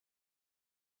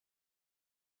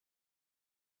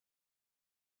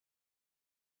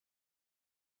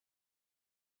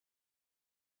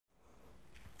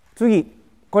次、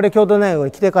これ京都大学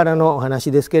に来てからのお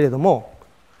話ですけれども、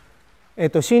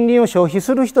森林を消費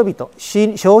する人々、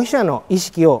消費者の意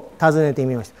識を尋ねて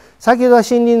みました。先ほどは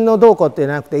森林の動向って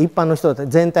なくて一般の人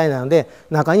全体なので、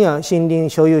中には森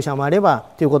林所有者もあれば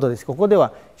ということです。ここで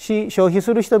は消費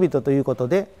する人々ということ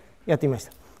でやってみまし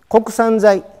た。国産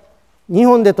材、日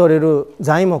本で採れる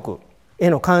材木へ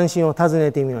の関心を尋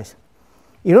ねてみました。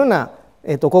いろんな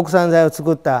国産材を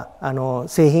作った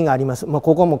製品があります。こ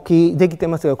こも木できて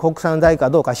ますが、国産材か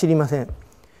どうか知りません。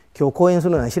今日講演す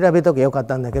るのは調べとけばよかっ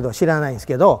たんだけど知らないんです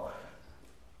けど、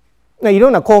い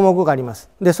ろんな項目があります。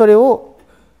でそれを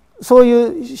そう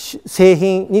いう製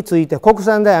品について、国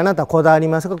産材あなたこだわり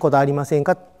ますか、こだわりません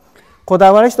か。こ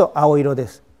だわる人青色で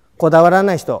す。こだわら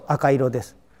ない人赤色で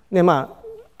す。で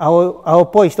青っ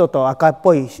ぽい人と赤っ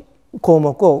ぽい項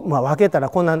目を分けたら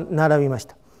こんな並びまし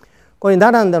た。これ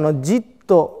並んだのをじっ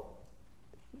と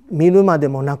見るまで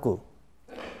もなく、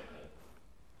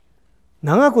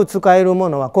長く使えるも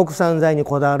のは国産材に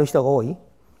こだわる人が多い。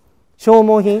消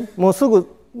耗品、もうすぐ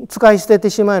使い捨て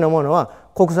てしまうようなものは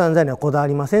国産材にはこだわ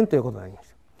りませんということになりまし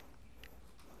た。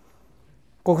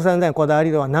国産材にこだわ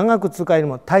りは長く使える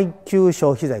もの、耐久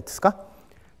消費材ですか。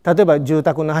例えば住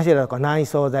宅の柱とか内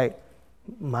装材、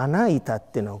まな板っ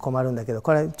ていうのは困るんだけど、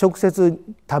これ直接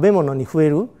食べ物に増え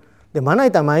る。でまな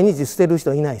板毎日捨てる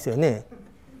人いないですよね。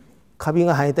カビ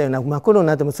が生えたような真っ黒に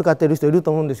なっても使っている人いる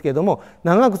と思うんですけれども、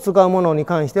長く使うものに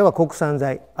関しては国産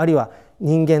材、あるいは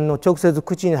人間の直接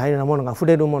口に入るようなものが触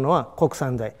れるものは国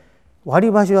産材。割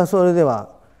り箸はそれでは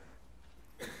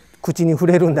口に触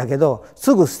れるんだけど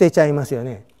すぐ捨てちゃいますよ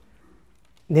ね。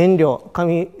燃料、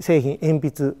紙製品、鉛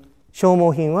筆、消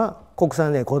耗品は国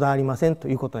産材にこだわりませんと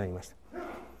いうことになりました。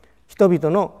人々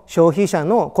の消費者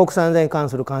の国産材に関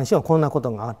する関心はこんなこと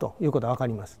があるということが分か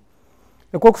ります。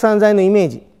国産材のイメー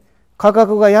ジ、価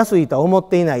格が安いとは思っ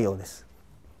ていないようです。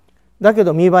だけ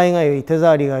ど見栄えが良い、手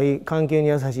触りがいい、環境に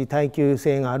優しい、耐久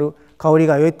性がある、香り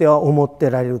が良いっては思って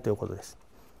られるということです。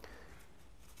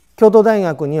京都大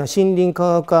学には森林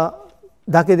科学科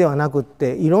だけではなくっ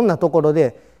ていろんなところ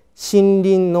で森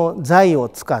林の材を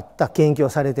使った研究を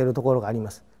されているところがあり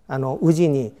ます。宇治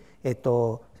に、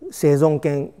生存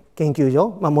研究所、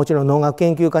もちろん農学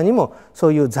研究科にもそ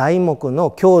ういう材木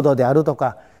の強度であると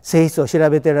か性質を調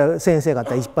べている先生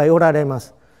方いっぱいおられま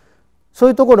す。そう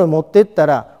いうところに持っていった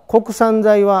ら、国産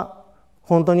材は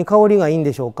本当に香りがいいん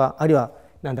でしょうか、あるいは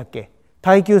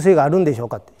耐久性があるんでしょう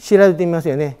かって調べてみます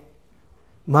よね。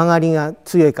曲がりが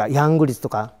強いか、ヤング率と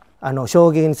か衝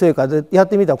撃に強いかでやっ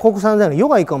てみたら国産材の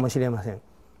弱いかもしれません。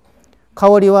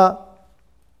香りは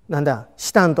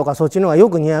シタンとかそっちの方が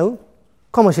よく似合う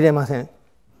かもしれません。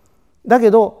だ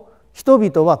けど人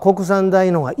々は国産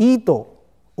材の方がいいと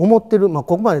思ってる、こ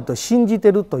こまで言うと信じ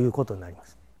てるということになりま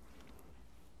す。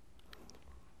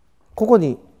ここ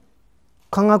に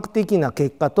科学的な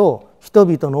結果と人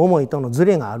々の思いとのズ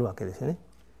レがあるわけですよね。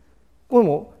これ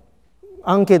も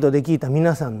アンケートで聞いた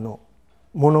皆さんの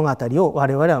物語を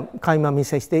我々は垣間見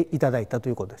せていただいたと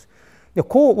いうことです。で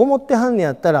こう思ってはんね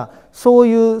やったら、そう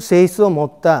いう性質を持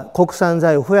った国産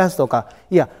材を増やすとか、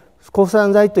いや国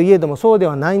産材といえどもそうで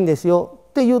はないんですよ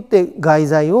って言って外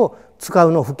材を使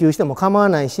うのを普及しても構わ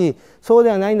ないし、そうで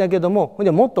はないんだけども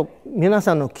もっと皆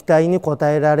さんの期待に応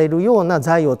えられるような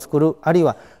材を作る、あるい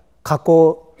は加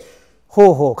工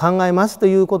方法を考えますと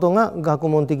いうことが学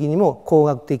問的にも工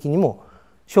学的にも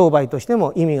商売として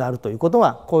も意味があるということ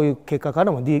は、こういう結果か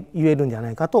らも言えるんじゃ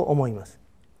ないかと思います。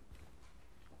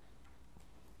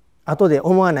後で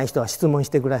思わない人は質問し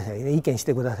てくださいね。意見し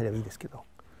てくださればいいですけど。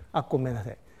ごめんな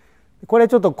さい。これ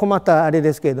ちょっと困ったあれ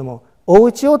ですけれども、お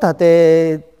家を建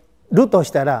てると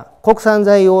したら国産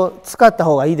材を使った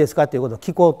方がいいですかということを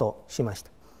聞こうとしまし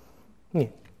た。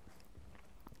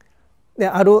で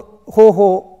ある方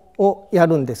法をや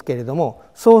るんですけれども、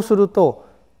そうすると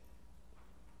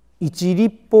1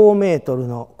立方メートル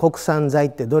の国産材っ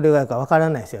てどれぐらいかわか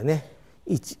らないですよね。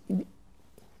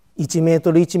1メー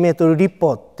トル1メートル立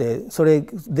方ってそれ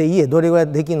で家どれぐら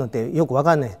いできるのってよくわ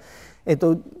かんない。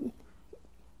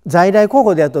在来工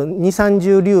法でやると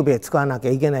2,30リュウベイ使わなき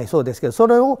ゃいけないそうですけど、そ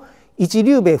れを1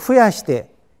リュウベイ増やして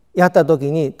やった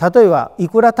時に、例えばい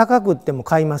くら高くっても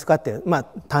買いますかって、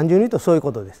単純に言うとそういう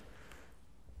ことです。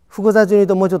複雑に言う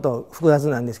ともうちょっと複雑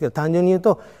なんですけど、単純に言う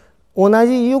と同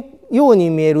じよう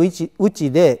に見えるうち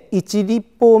で1立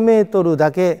方メートル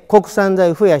だけ国産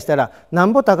材を増やしたらな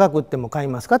んぼ高くっても買い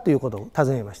ますかということを尋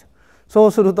ねました。そ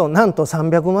うするとなんと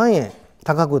300万円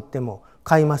高くっても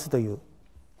買いますという。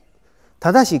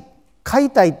ただし買い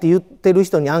たいって言ってる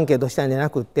人にアンケートしたんじゃ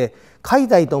なくって、買い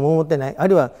たいとも思ってない、あ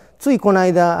るいはついこの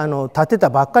間建て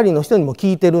たばっかりの人にも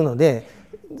聞いてるので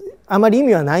あまり意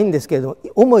味はないんですけれども、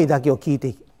思いだけを聞い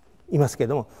ていますけれ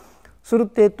ども、するっ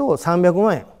てと300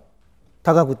万円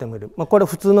高くてもいる、これ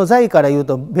普通の材から言う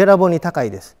とべらぼうに高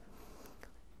いです。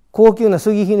高級な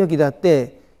杉ヒノキだっ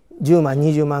て10万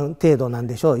20万程度なん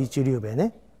でしょう、一粒米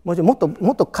ね。もちろんも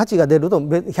っと価値が出ると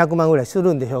100万ぐらいす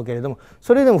るんでしょうけれども、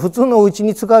それでも普通のお家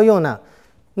に使うような、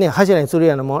柱にする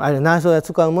ようなもの、あるいは内装で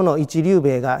使うものを一粒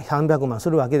米が300万す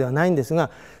るわけではないんです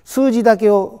が、数字だけ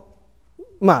を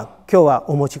今日は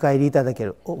お持ち帰りいただけ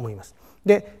ると思います。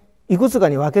でいくつか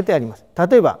に分けてあります。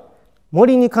例えば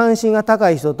森に関心が高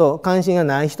い人と関心が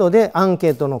ない人でアン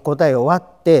ケートの答えを割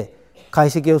って解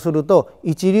析をすると、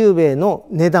一粒米の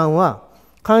値段は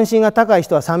関心が高い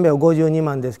人は352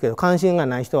万ですけど、関心が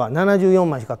ない人は74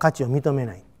万しか価値を認め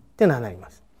ないってなり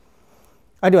ます。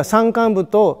あるいは山間部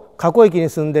と河口域に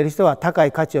住んでいる人は高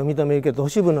い価値を認めるけど、都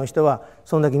市部の人は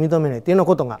そんだけ認めないっていうような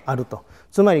ことがあると。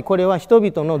つまりこれは人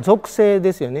々の属性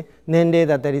ですよね。年齢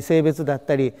だったり性別だっ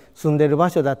たり住んでいる場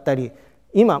所だったり、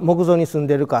今木造に住ん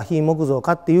でいるか非木造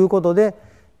かっていうことで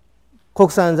国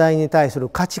産材に対する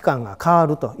価値観が変わ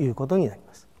るということになり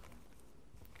ます。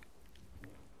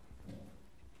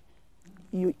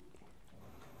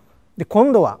で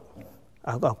今度は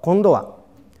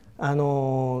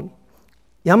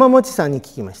山持さんに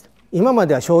聞きました。今ま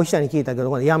では消費者に聞いたけど、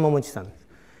これ山持さんです。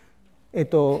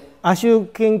亜州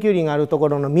研究林があるとこ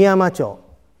ろの美山町、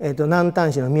南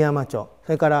丹市の美山町、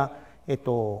それから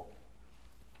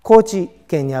高知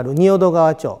県にある仁淀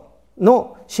川町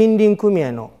の森林組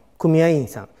合の組合員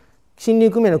さん、森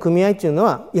林組合の組合っていうの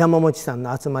は山持さん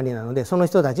の集まりなので、その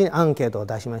人たちにアンケートを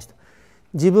出しました。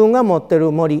自分が持って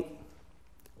る森、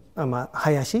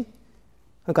林、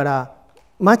それから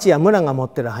町や村が持っ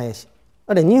てる林、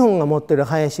あるいは日本が持ってる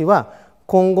林は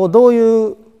今後どう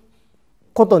いう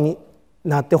ことに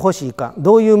なってほしいか、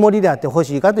どういう森であってほ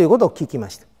しいかということを聞きま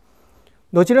した。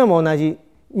どちらも同じ、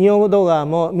仁淀川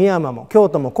も美山も京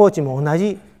都も高知も同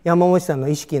じ山持さんの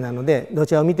意識なので、ど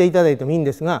ちらを見ていただいてもいいん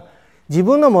ですが、自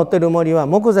分の持ってる森は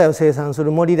木材を生産す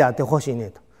る森であってほしい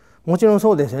ねと。もちろん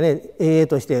そうですよね。営々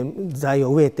として材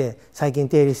を植えて最近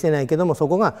手入れしてないけども、そ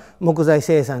こが木材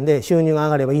生産で収入が上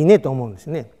がればいいねと思うんです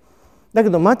ね。だけ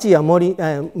ど町や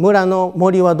村の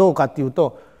森はどうかっていう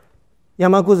と、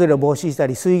山崩れを防止した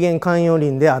り水源慣用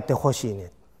林であってほしい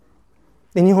ね。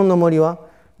で日本の森は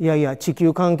いやいや地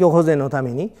球環境保全のた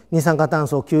めに二酸化炭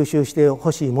素を吸収して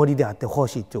ほしい森であってほ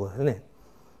しいっていうことですね。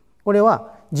これ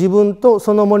は自分と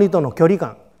その森との距離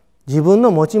感、自分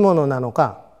の持ち物なの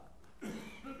か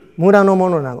村のも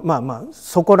のなのか、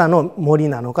そこらの森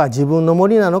なのか、自分の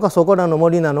森なのか、そこらの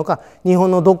森なのか、日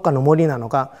本のどっかの森なの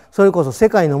か、それこそ世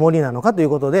界の森なのかという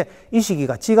ことで意識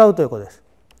が違うということです。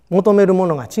求めるも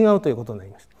のが違うということにな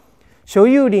ります。所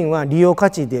有林は利用価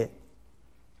値で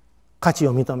価値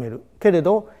を認めるけれ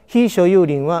ど、非所有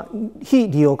林は非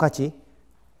利用価値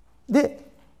で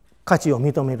価値を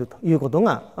認めるということ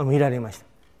が見られまし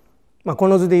た。こ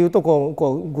の図でいうとこ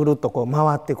うぐるっと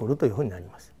回ってくるというふうになり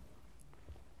ます。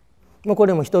こ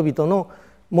れも人々の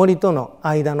森との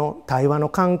間の対話の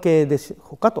関係でし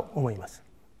ょうかと思います。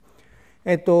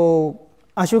亜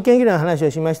州研究林の話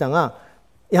をしましたが、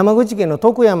山口県の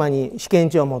徳山に試験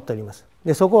地を持っております。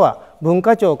でそこは文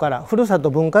化庁からふるさ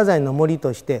と文化財の森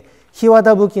として檜皮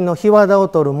葺きの檜皮を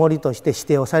取る森として指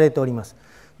定をされております。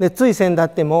でつい先だっ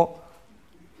ても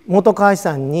本川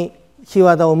さんに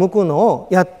檜皮を剥くのを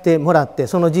やってもらって、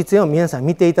その実演を皆さん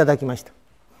見ていただきました。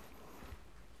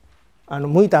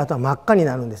剥いた後は真っ赤に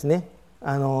なるんですね。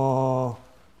ど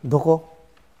こ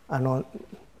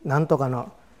なんとかの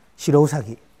白うさ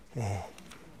ぎ、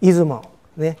出雲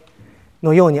ね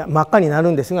のように真っ赤にな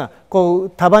るんですが、こう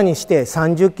束にして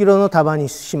30キロの束に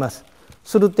します。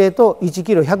すると1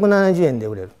キロ170円で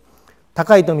売れる。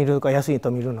高いと見るのか安い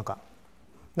と見るのか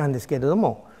なんですけれど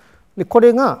も、でこ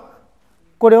れは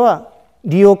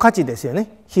利用価値ですよね。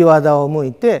檜皮を剥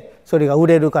いてそれが売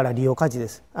れるから利用価値で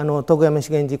す。徳山試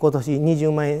験地今年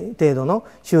20万円程度の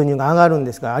収入が上がるん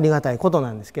ですが、ありがたいこと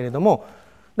なんですけれども、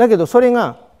だけどそれ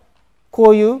がこ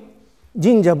ういう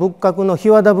神社仏閣の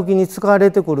檜皮葺きに使わ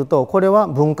れてくると、これは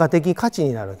文化的価値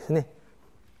になるわけですね。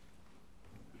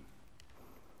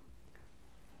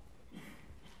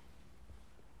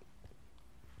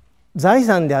財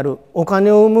産であるお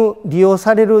金を生む利用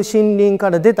される森林か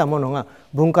ら出たものが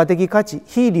文化的価値、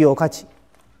非利用価値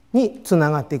につな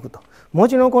がっていくと。も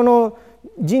ちろんこの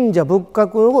神社仏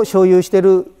閣を所有してい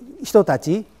る人た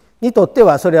ちにとって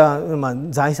はそれは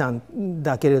財産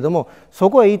だけれども、そ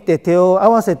こへ行って手を合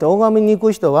わせて拝みに行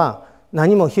く人は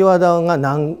何も檜皮が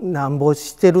なんぼ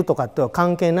してるとかとは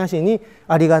関係なしに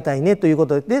ありがたいねというこ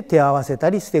とで手を合わせた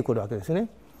りしてくるわけですね。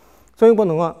そういうも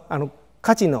のが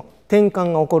価値の転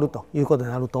換が起こるということ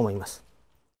になると思います。